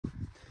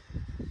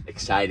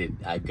excited.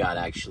 I've got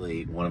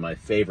actually one of my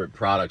favorite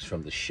products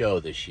from the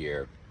show this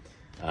year.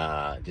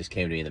 Just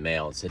came to me in the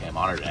mail and said I'm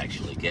honored to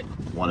actually get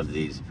one of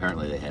these.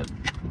 Apparently they have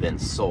been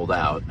sold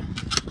out.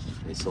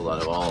 They sold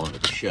out of all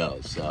of the show.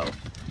 So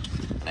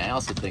I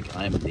also think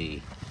I'm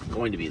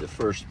going to be the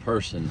first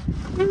person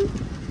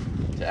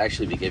to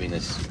actually be giving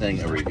this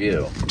thing a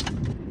review.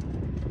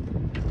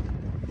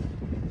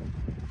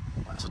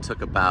 So it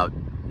took about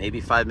maybe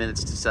 5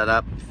 minutes to set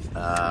up,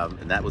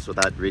 and that was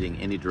without reading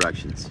any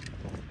directions.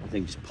 The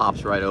thing just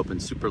pops right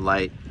open, super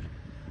light,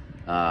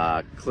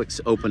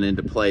 clicks open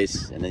into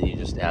place, and then you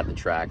just add the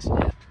tracks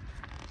in.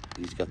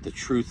 He's got the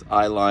Truth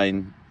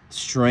eyeline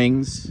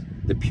strings,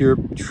 the Pure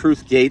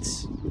Truth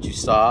gates, which you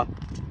saw,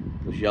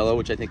 was yellow,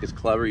 which I think is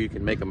clever. You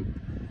can make them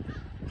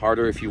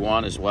harder if you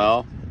want as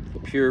well. The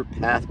Pure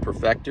Path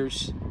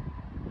Perfectors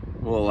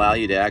will allow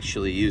you to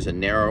actually use a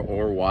narrow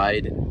or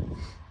wide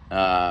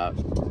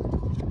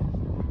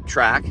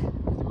track,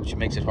 which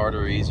makes it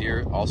harder or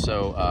easier.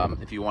 Also,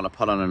 if you want to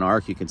putt on an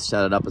arc, you can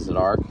set it up as an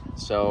arc.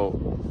 So,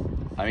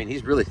 I mean,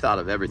 he's really thought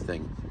of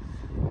everything,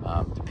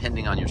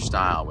 depending on your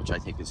style, which I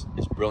think is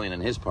brilliant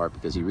on his part,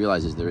 because he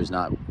realizes there is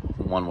not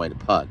one way to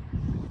putt.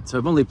 So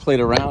I've only played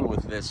around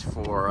with this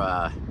for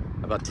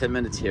about 10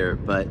 minutes here,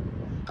 but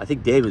I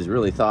think Dave has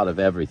really thought of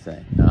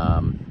everything.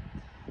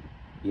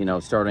 You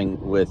know,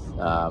 starting with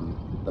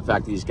the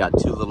fact that he's got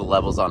two little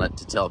levels on it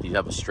to tell if you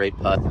have a straight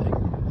putt.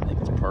 I think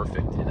it's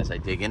perfect. And as I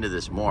dig into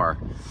this more,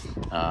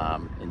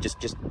 and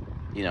just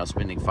you know,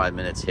 spending 5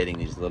 minutes hitting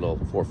these little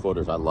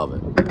 4-footers, I love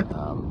it.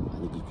 I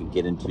think you can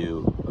get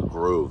into a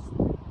groove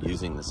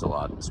using this a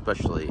lot,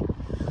 especially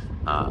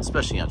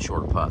on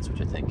shorter putts,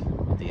 which I think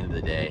at the end of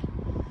the day,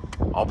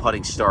 all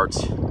putting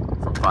starts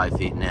from 5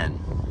 feet and in.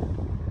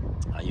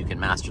 You can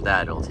master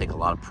that. It'll take a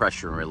lot of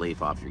pressure and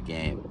relief off your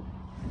game.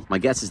 My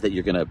guess is that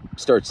you're going to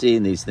start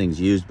seeing these things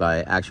used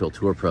by actual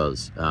tour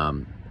pros,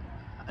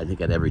 I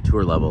think at every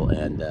tour level,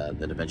 and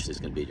then eventually it's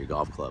going to be at your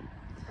golf club.